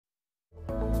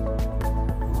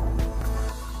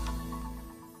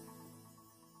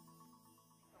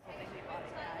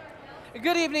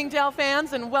Good evening, Dell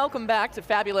fans, and welcome back to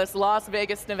fabulous Las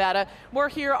Vegas, Nevada. We're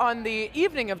here on the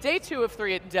evening of day 2 of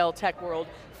 3 at Dell Tech World.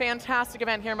 Fantastic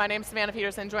event here. My name's Savannah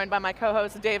Peterson, joined by my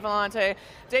co-host, Dave Vellante.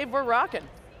 Dave, we're rocking.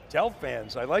 Dell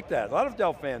fans, I like that. A lot of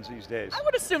Dell fans these days. I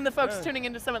would assume the folks tuning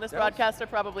into some of this broadcast are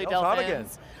probably Dell fans. Again.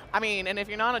 I mean, and if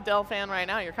you're not a Dell fan right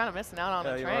now, you're kind of missing out on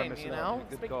the train, you know?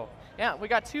 Good call. Yeah, we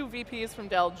got 2 VPs from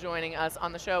Dell joining us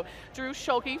on the show. Drew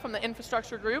Schulke from the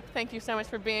Infrastructure Group. Thank you so much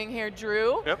for being here,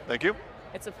 Drew. Yep, thank you.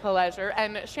 It's a pleasure.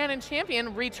 And Shannon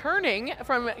Champion returning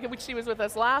from, which she was with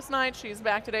us last night. She's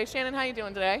back today. Shannon, how you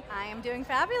doing today? I am doing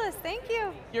fabulous, thank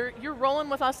you. You're rolling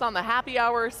with us on the happy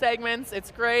hour segments.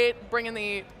 It's great, bringing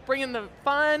the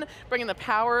fun, bringing the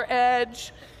power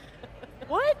edge.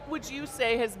 What would you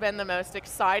say has been the most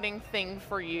exciting thing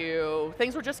for you?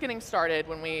 Things were just getting started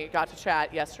when we got to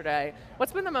chat yesterday.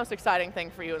 What's been the most exciting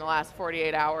thing for you in the last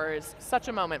 48 hours? Such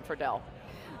a moment for Dell.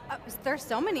 There's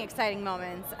so many exciting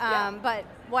moments, but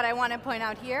what I want to point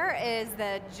out here is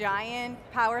the giant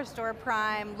PowerStore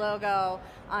Prime logo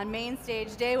on main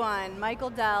stage day 1, Michael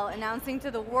Dell announcing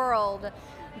to the world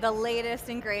the latest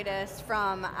and greatest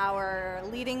from our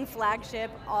leading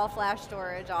flagship all-flash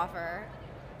storage offer.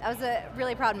 That was a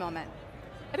really proud moment.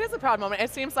 It is a proud moment. It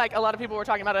seems like a lot of people were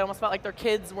talking about it, almost felt like their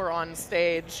kids were on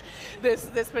stage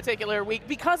this particular week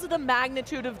because of the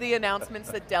magnitude of the announcements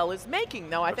that Dell is making,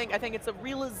 though. I think it's a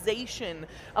realization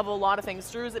of a lot of things.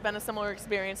 Drew, has it been a similar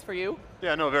experience for you?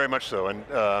 Yeah, no, very much so. And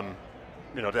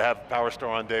you know, to have PowerStore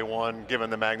on day 1, given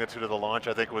the magnitude of the launch,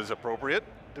 I think was appropriate,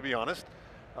 to be honest.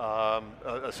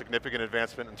 A significant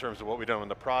advancement in terms of what we've done with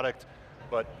the product,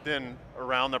 but then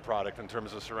around the product in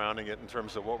terms of surrounding it, in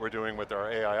terms of what we're doing with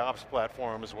our AI ops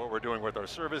platforms, what we're doing with our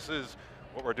services,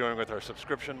 what we're doing with our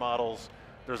subscription models.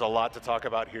 There's a lot to talk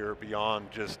about here beyond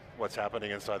just what's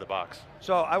happening inside the box.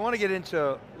 So I want to get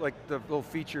into like the little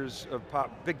features of,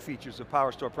 big features of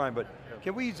PowerStore Prime, but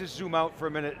can we just zoom out for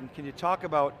a minute and can you talk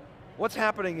about what's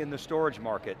happening in the storage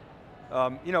market?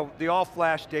 You know, the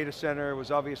all-flash data center was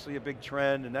obviously a big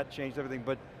trend and that changed everything,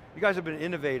 but you guys have been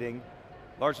innovating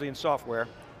largely in software,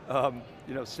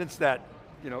 you know, since that,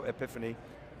 you know, epiphany.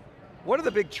 What are the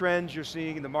big trends you're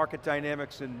seeing in the market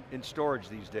dynamics in storage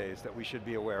these days that we should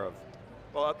be aware of?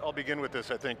 Well, I'll begin with this.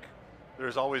 I think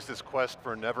there's always this quest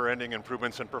for never-ending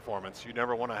improvements in performance. You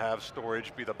never want to have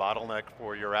storage be the bottleneck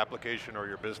for your application or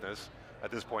your business at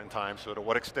this point in time. So to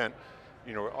what extent,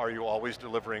 you know, are you always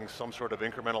delivering some sort of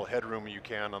incremental headroom you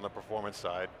can on the performance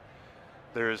side?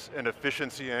 There's an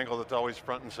efficiency angle that's always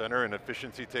front and center, and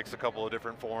efficiency takes a couple of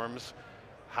different forms.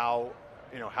 How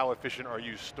efficient are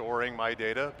you storing my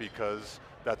data? Because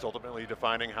that's ultimately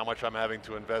defining how much I'm having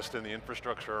to invest in the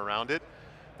infrastructure around it.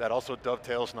 That also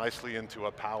dovetails nicely into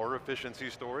a power efficiency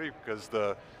story, because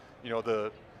the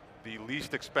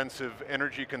least expensive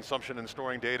energy consumption in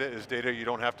storing data is data you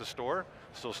don't have to store,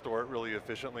 so store it really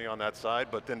efficiently on that side.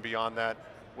 But then beyond that,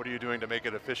 what are you doing to make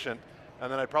it efficient?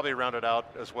 And then I'd probably round it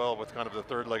out as well with kind of the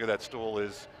third leg of that stool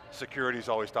is security is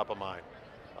always top of mind.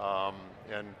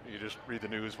 And you just read the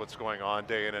news, what's going on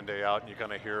day in and day out, and you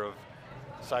kind of hear of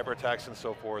cyber attacks and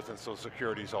so forth, and so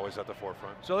security is always at the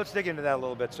forefront. So let's dig into that a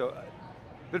little bit. So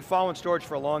I've been following storage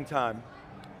for a long time,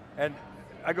 and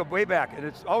I go way back, and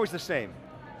it's always the same.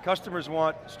 Customers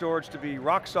want storage to be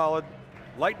rock solid,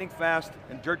 lightning fast,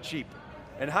 and dirt cheap.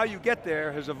 And how you get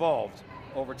there has evolved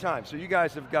over time. So you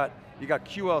guys have got, you got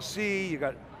QLC, you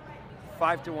got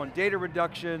 5-to-1 data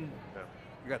reduction,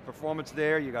 you got performance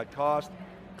there, you got cost,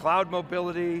 cloud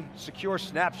mobility, secure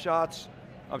snapshots,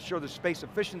 I'm sure the space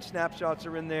efficient snapshots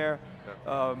are in there,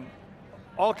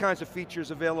 all kinds of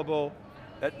features available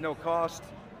at no cost,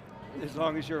 as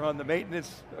long as you're on the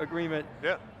maintenance agreement.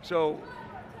 Yeah. So,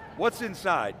 what's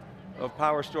inside of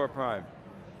PowerStore Prime?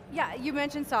 Yeah, you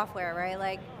mentioned software, right?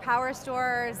 Like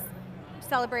PowerStore's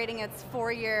celebrating its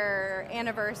 4-year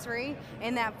anniversary.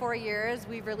 In that 4 years,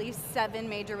 we've released 7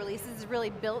 major releases. It's really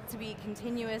built to be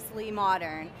continuously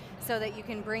modern so that you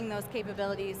can bring those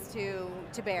capabilities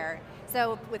to bear.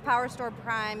 So with PowerStore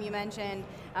Prime, you mentioned,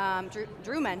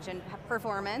 Drew mentioned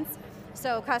performance.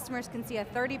 So customers can see a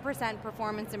 30%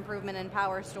 performance improvement in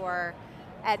PowerStore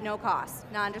at no cost,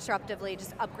 non-disruptively,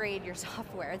 just upgrade your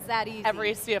software. It's that easy.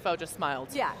 Every CFO just smiled.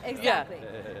 Yeah, exactly.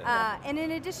 Yeah. And in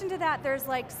addition to that, there's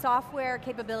like software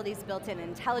capabilities built in,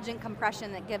 intelligent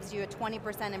compression that gives you a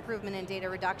 20% improvement in data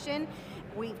reduction.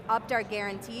 We've upped our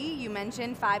guarantee. You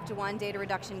mentioned 5-to-1 data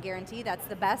reduction guarantee. That's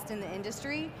the best in the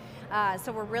industry.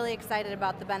 So we're really excited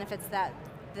about the benefits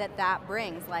that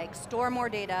brings, like store more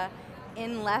data,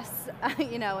 in less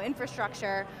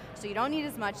infrastructure, so you don't need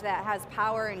as much. That has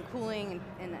power and cooling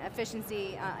and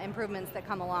efficiency improvements that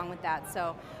come along with that.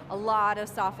 So a lot of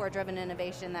software-driven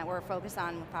innovation that we're focused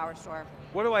on with PowerStore.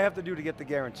 What do I have to do to get the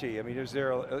guarantee? I mean, is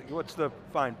there, what's the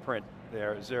fine print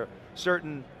there? Is there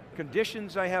certain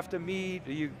conditions I have to meet?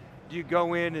 Do you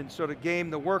go in and sort of game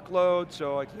the workload?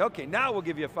 So, like, okay, now we'll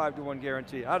give you a 5-to-1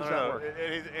 guarantee. How does that work?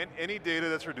 Any data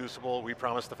that's reducible, we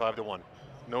promise the 5-to-1.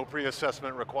 No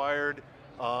pre-assessment required,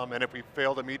 and if we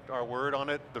fail to meet our word on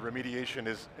it, the remediation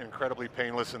is incredibly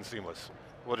painless and seamless.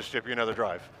 We'll just ship you another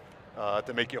drive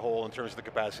to make you whole in terms of the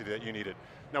capacity that you needed.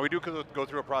 Now we do go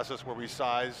through a process where we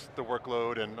size the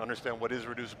workload and understand what is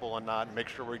reducible and not, and make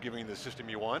sure we're giving you the system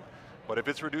you want. But if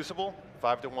it's reducible,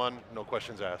 5-to-1, no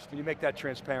questions asked. Can you make that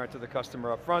transparent to the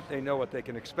customer up front? They know what they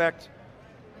can expect.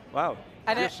 Wow,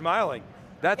 And you're smiling.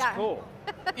 That's cool.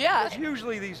 Yeah. Because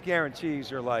usually these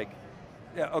guarantees are like,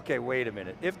 yeah, okay, wait a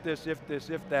minute. If this, if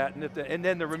that, and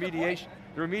then the remediation.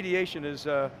 The remediation is,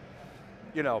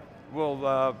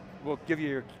 we'll give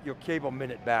you your cable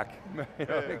minute back.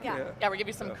 Yeah, we'll give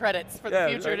you some credits for the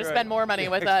future to spend more money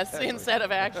with us instead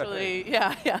of actually,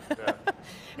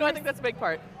 No, I think that's a big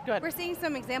part. Go ahead. We're seeing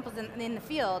some examples in the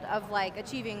field of like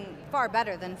achieving far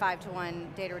better than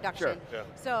 5-to-1 data reduction. Sure, yeah.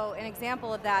 So an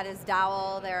example of that is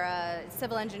Dowell. They're a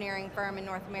civil engineering firm in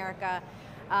North America.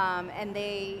 And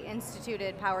they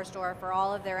instituted PowerStore for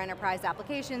all of their enterprise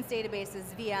applications,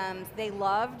 databases, VMs. They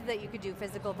loved that you could do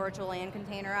physical, virtual, and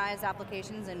containerized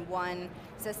applications in one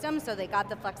system, so they got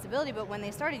the flexibility, but when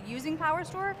they started using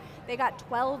PowerStore, they got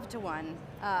 12-to-1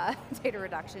 data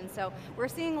reduction. So we're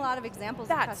seeing a lot of examples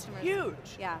of customers. That's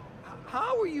huge. Yeah.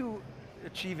 How are you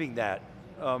achieving that?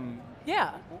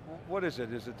 Yeah. What is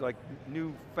it? Is it like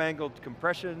newfangled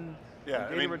compression? Yeah,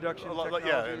 data reduction technologies?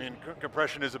 Yeah, I mean,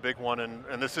 compression is a big one,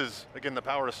 and this is, again, the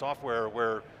power of software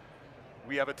where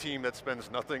we have a team that spends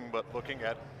nothing but looking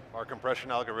at our compression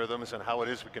algorithms and how it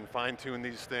is we can fine tune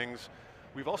these things.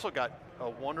 We've also got a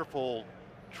wonderful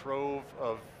trove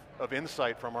of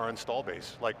insight from our install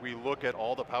base. Like we look at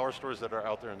all the power stores that are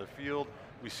out there in the field,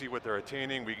 we see what they're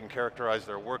attaining, we can characterize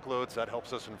their workloads, that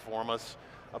helps us inform us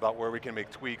about where we can make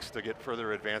tweaks to get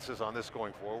further advances on this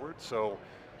going forward. So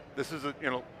this is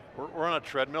we're on a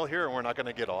treadmill here and we're not going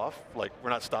to get off. Like we're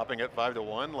not stopping at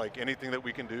 5-to-1. Like anything that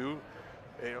we can do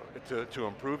to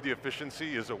improve the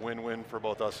efficiency is a win-win for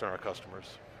both us and our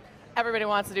customers. Everybody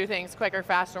wants to do things quicker,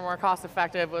 faster, more cost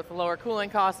effective with lower cooling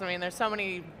costs. I mean, there's so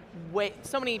many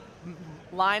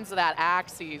lines of that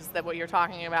axes that what you're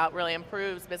talking about really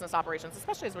improves business operations,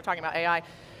 especially as we're talking about AI.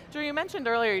 Drew, you mentioned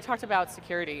earlier, you talked about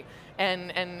security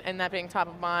and that being top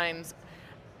of mind.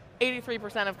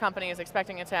 83% of companies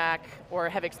expecting an attack or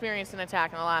have experienced an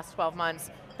attack in the last 12 months.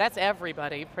 That's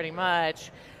everybody, pretty much.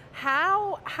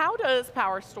 How does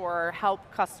PowerStore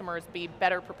help customers be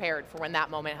better prepared for when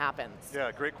that moment happens?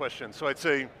 Yeah, great question. So I'd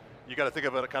say you got to think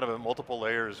about it kind of in multiple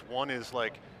layers. One is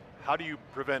like, how do you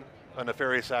prevent a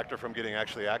nefarious actor from getting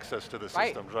actually access to the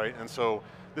systems, right? And so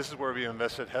this is where we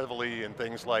invested heavily in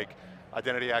things like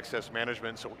identity access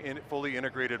management, so fully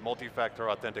integrated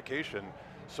multi-factor authentication.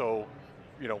 So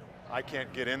I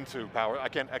can't get into I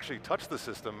can't actually touch the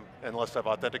system unless I've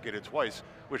authenticated twice,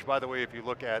 which by the way, if you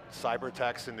look at cyber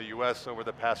attacks in the US over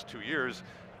the past 2 years,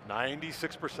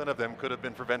 96% of them could have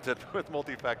been prevented with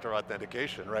multi-factor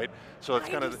authentication, right? So it's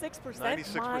kind of 96%?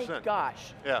 My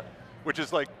gosh. Yeah, which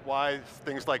is like why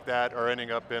things like that are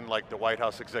ending up in like the White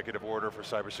House executive order for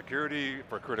cybersecurity,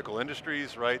 for critical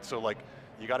industries, right? So like,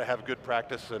 you got to have good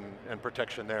practice and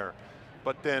protection there.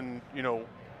 But then,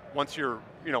 once you're,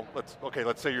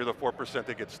 let's say you're the 4%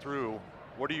 that gets through,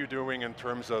 what are you doing in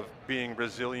terms of being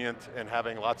resilient and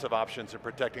having lots of options and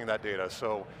protecting that data?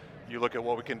 So you look at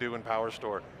what we can do in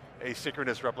PowerStore,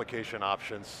 asynchronous replication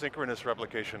options, synchronous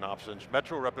replication options,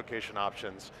 metro replication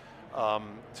options,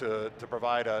 to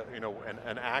provide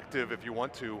an active, if you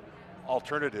want to,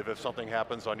 alternative if something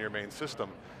happens on your main system.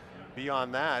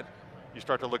 Beyond that, you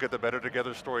start to look at the better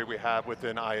together story we have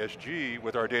within ISG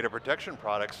with our data protection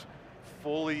products,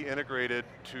 fully integrated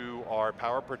to our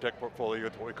PowerProtect portfolio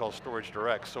with what we call Storage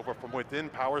Direct. So from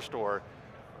within PowerStore,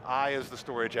 I as the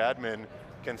storage admin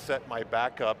can set my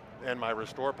backup and my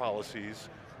restore policies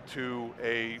to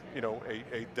a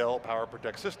Dell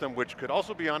PowerProtect system, which could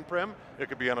also be on-prem, it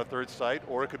could be on a third site,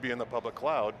 or it could be in the public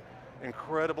cloud.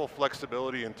 Incredible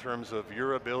flexibility in terms of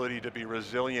your ability to be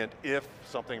resilient if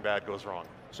something bad goes wrong.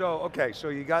 So, okay, so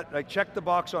I checked the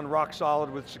box on rock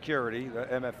solid with security, the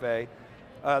MFA.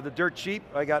 The dirt cheap,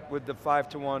 I got with the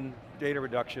 5-to-1 data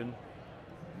reduction,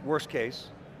 worst case,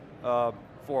 for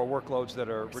workloads that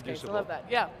are reducible. I love that,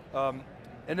 yeah.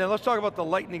 And then let's talk about the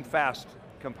lightning fast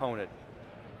component.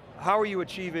 how are you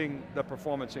achieving the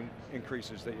performance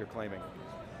increases that you're claiming?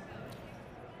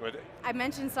 I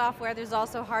mentioned software, there's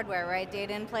also hardware, right?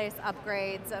 Data in place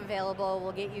upgrades available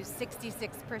will get you 66%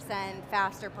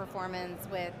 faster performance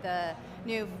with the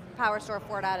new PowerStore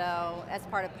 4.0 as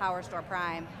part of PowerStore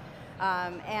Prime.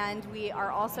 And we are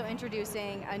also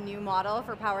introducing a new model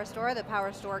for PowerStore, the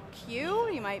PowerStore Q.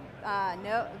 You might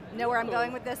know where I'm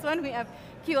going with this one. We have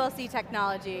QLC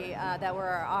technology that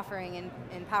we're offering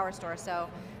in PowerStore, so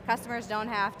customers don't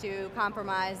have to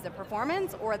compromise the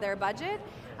performance or their budget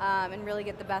and really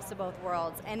get the best of both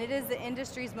worlds. And it is the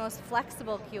industry's most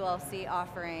flexible QLC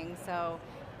offering, so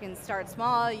you can start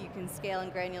small, you can scale in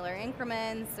granular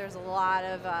increments, there's a lot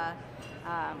of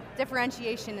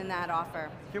differentiation in that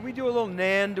offer. Can we do a little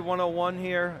NAND 101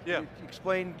 here? Yeah.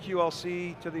 Explain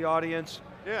QLC to the audience.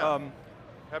 Yeah,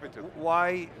 happy to.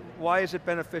 Why is it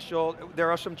beneficial? There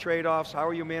are some trade-offs. How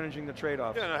are you managing the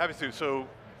trade-offs? Yeah, no, happy to. So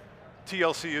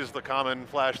TLC is the common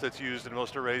flash that's used in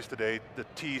most arrays today. The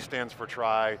T stands for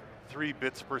try, 3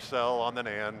 bits per cell on the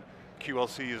NAND.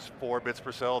 QLC is 4 bits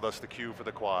per cell, thus the Q for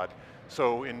the quad.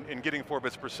 So in getting 4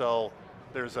 bits per cell,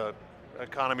 there's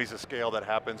economies of scale that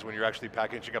happens when you're actually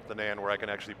packaging up the NAND where I can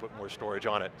actually put more storage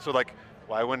on it. So like,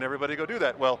 why wouldn't everybody go do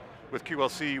that? Well, with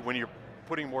QLC, when you're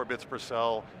putting more bits per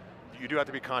cell, you do have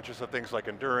to be conscious of things like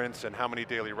endurance and how many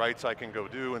daily writes I can go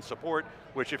do and support,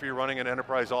 which if you're running an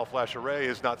enterprise all-flash array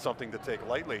is not something to take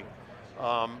lightly.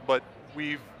 But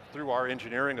we've, through our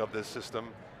engineering of this system,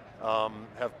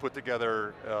 have put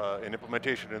together an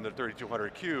implementation in the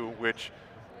 3200Q, which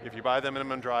if you buy the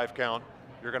minimum drive count,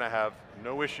 you're going to have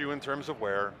no issue in terms of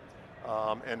wear,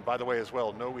 and by the way as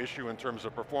well, no issue in terms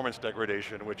of performance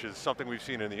degradation, which is something we've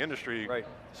seen in the industry. Right.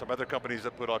 Some other companies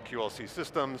that put out QLC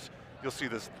systems, you'll see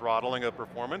this throttling of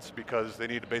performance because they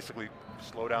need to basically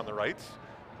slow down the writes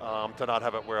to not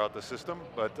have it wear out the system.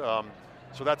 But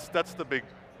so that's the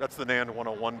NAND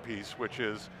 101 piece, which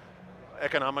is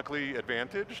economically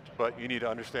advantaged, but you need to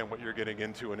understand what you're getting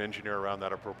into and engineer around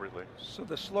that appropriately. So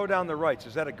the slow down the writes,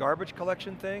 is that a garbage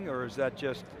collection thing, or is that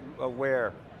just a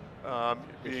wear?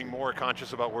 Being more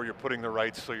conscious about where you're putting the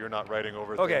writes so you're not writing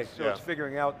over Okay, things. so it's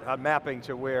figuring out how mapping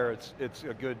to where it's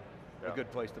a good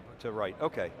place to write.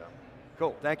 Okay,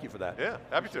 cool, thank you for that. Yeah,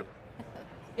 happy to.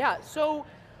 Yeah, so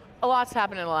a lot's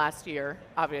happened in the last year,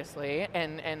 obviously,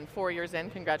 and 4 years in,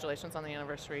 congratulations on the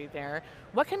anniversary there.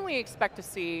 What can we expect to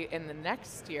see in the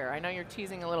next year? I know you're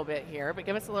teasing a little bit here, but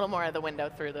give us a little more of the window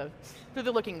through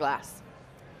the looking glass.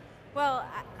 Well,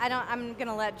 I'm going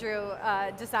to let Drew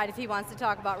decide if he wants to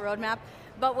talk about roadmap,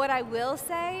 but what I will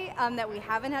say that we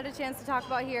haven't had a chance to talk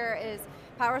about here is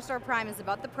PowerStore Prime is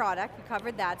about the product, we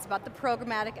covered that, it's about the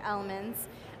programmatic elements,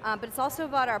 but it's also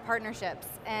about our partnerships,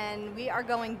 and we are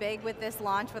going big with this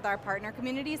launch with our partner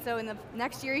community, so in the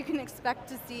next year you can expect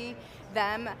to see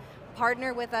them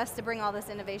partner with us to bring all this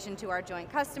innovation to our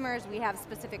joint customers. We have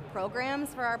specific programs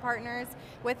for our partners.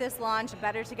 With this launch,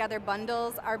 Better Together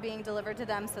bundles are being delivered to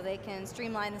them so they can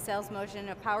streamline the sales motion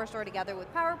of PowerStore together with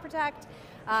PowerProtect.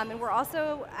 And we're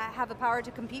also have a Power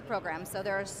to Compete program, so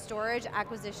there are storage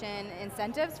acquisition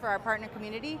incentives for our partner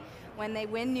community when they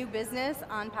win new business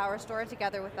on PowerStore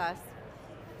together with us.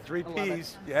 3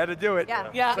 Ps, you had to do it. Yeah.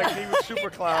 It's like me with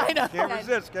SuperCloud. I know. Can't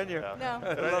resist, can you?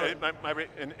 Yeah.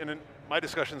 No. My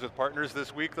discussions with partners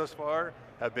this week thus far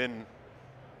have been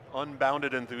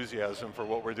unbounded enthusiasm for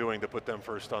what we're doing to put them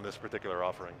first on this particular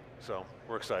offering. So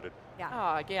we're excited. Yeah.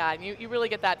 Oh, yeah, and you really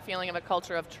get that feeling of a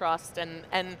culture of trust and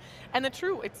the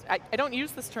true, I don't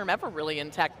use this term ever really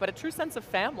in tech, but a true sense of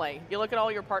family. You look at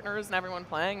all your partners and everyone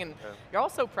playing, and you're all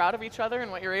so proud of each other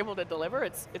and what you're able to deliver.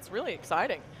 It's really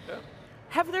exciting. Yeah.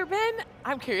 Have there been,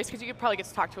 I'm curious, because you probably get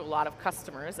to talk to a lot of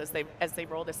customers as they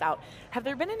roll this out, have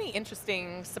there been any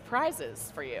interesting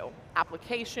surprises for you?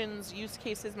 Applications, use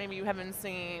cases maybe you haven't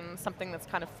seen, something that's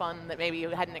kind of fun that maybe you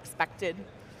hadn't expected?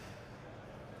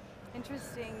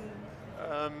 Interesting.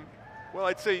 Well,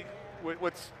 I'd say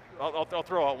I'll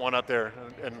throw out one out there,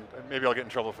 and maybe I'll get in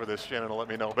trouble for this. Shannon will let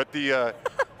me know. But the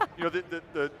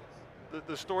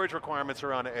the storage requirements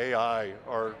around AI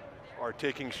are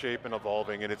taking shape and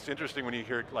evolving, and it's interesting when you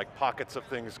hear like pockets of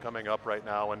things coming up right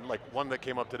now. And like one that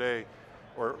came up today,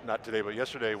 or not today, but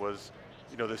yesterday was,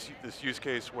 this use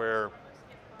case where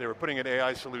they were putting an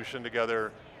AI solution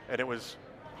together, and it was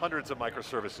hundreds of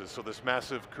microservices, so this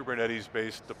massive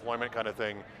Kubernetes-based deployment kind of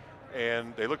thing.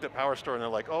 And they looked at PowerStore and they're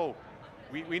like, oh,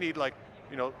 we need like,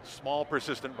 small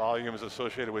persistent volumes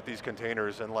associated with these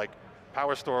containers, and like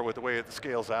PowerStore with the way it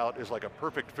scales out is like a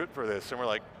perfect fit for this. And we're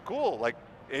like, cool, like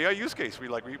AI use case. We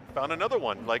found another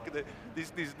one. Like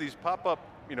these pop up,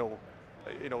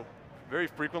 very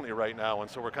frequently right now,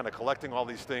 and so we're kind of collecting all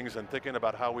these things and thinking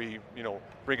about how we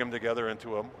bring them together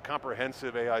into a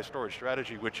comprehensive AI storage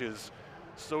strategy, which is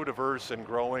so diverse and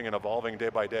growing and evolving day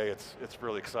by day. It's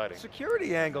really exciting.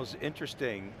 Security angle's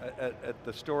interesting at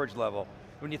the storage level.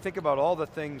 When you think about all the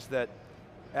things that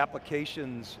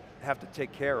applications have to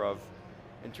take care of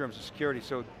in terms of security,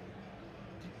 so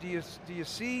do you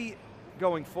see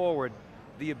going forward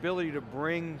the ability to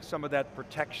bring some of that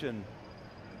protection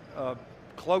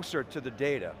closer to the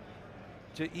data,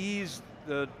 to ease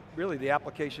really the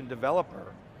application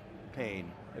developer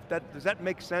pain? Does that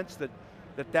make sense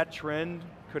that trend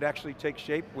could actually take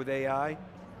shape with AI?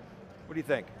 What do you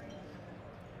think?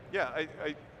 Yeah,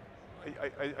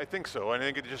 I think so. I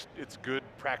think it's good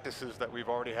practices that we've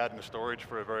already had in the storage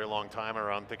for a very long time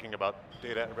around thinking about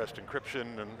data at rest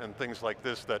encryption and things like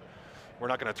this that we're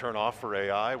not going to turn off for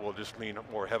AI. We'll just lean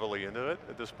more heavily into it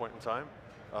at this point in time.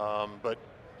 But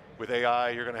with AI,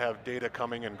 you're going to have data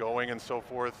coming and going and so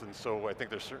forth, and so I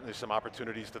think there's certainly some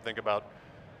opportunities to think about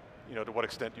to what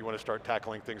extent you want to start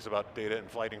tackling things about data and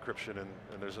flight encryption, and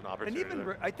there's an opportunity. And even,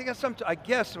 there. I think I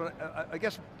guess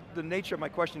the nature of my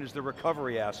question is the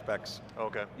recovery aspects.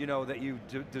 Okay. That you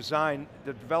design,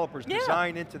 the developers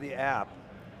design into the app,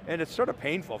 and it's sort of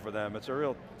painful for them. It's a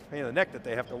real pain in the neck that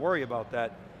they have to worry about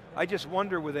that. I just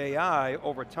wonder with AI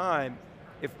over time,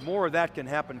 if more of that can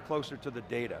happen closer to the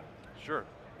data. Sure.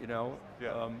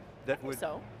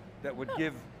 That would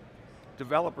give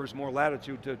developers more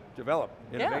latitude to develop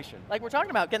innovation. Yeah, like we're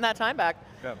talking about, getting that time back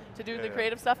to do the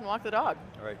creative stuff and walk the dog.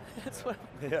 Right. That's what.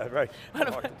 Yeah, right.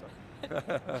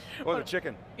 Or the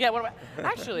chicken. Yeah,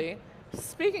 actually,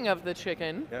 speaking of the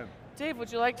chicken, Dave,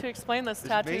 would you like to explain this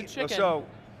tattooed chicken? So,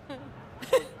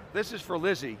 this is for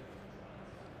Lizzie.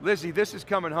 Lizzie, this is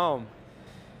coming home.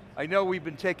 I know we've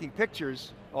been taking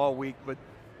pictures all week, but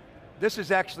this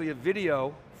is actually a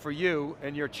video for you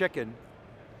and your chicken.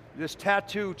 This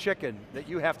tattoo chicken that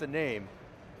you have to name.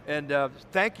 And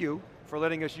thank you for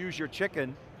letting us use your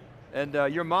chicken. And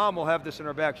your mom will have this in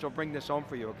her bag. She'll bring this home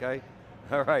for you, okay?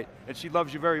 All right, and she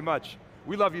loves you very much.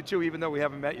 We love you too, even though we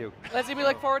haven't met you. Lizzie, we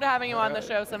look forward to having you on the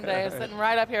show someday, sitting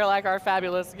right up here like our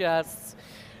fabulous guests.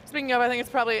 Speaking of, I think it's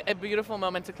probably a beautiful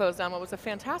moment to close down what was a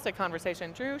fantastic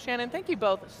conversation. Drew, Shannon, thank you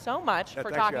both so much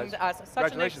for talking to us.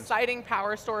 Such an exciting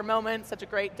Power Store moment, such a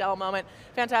great Dell moment.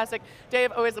 Fantastic.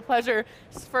 Dave, always a pleasure.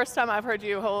 It's the first time I've heard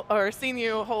you seen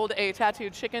you hold a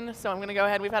tattooed chicken, so I'm going to go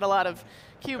ahead. We've had a lot of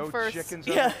CUBE first. Chickens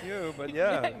on the CUBE, but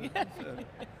yeah.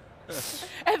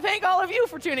 And thank all of you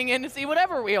for tuning in to see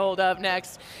whatever we hold up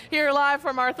next. Here live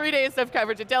from our 3 days of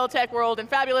coverage at Dell Tech World in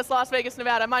fabulous Las Vegas,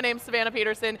 Nevada. My name's Savannah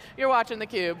Peterson. You're watching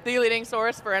theCUBE, the leading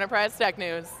source for enterprise tech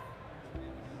news.